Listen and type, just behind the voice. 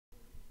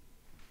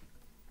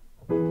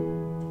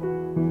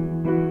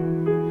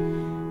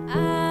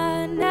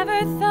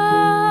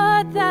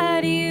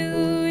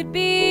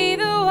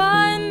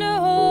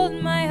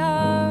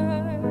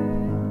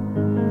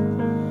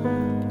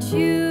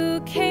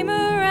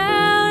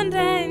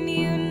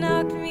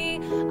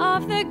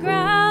the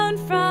ground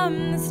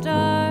from the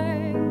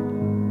start.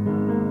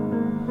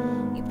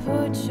 You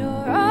put your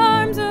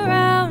arms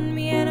around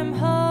me and I'm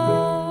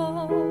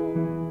home.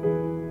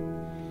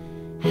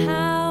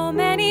 How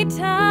many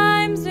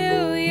times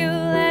do you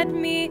let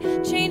me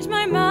change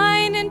my mind?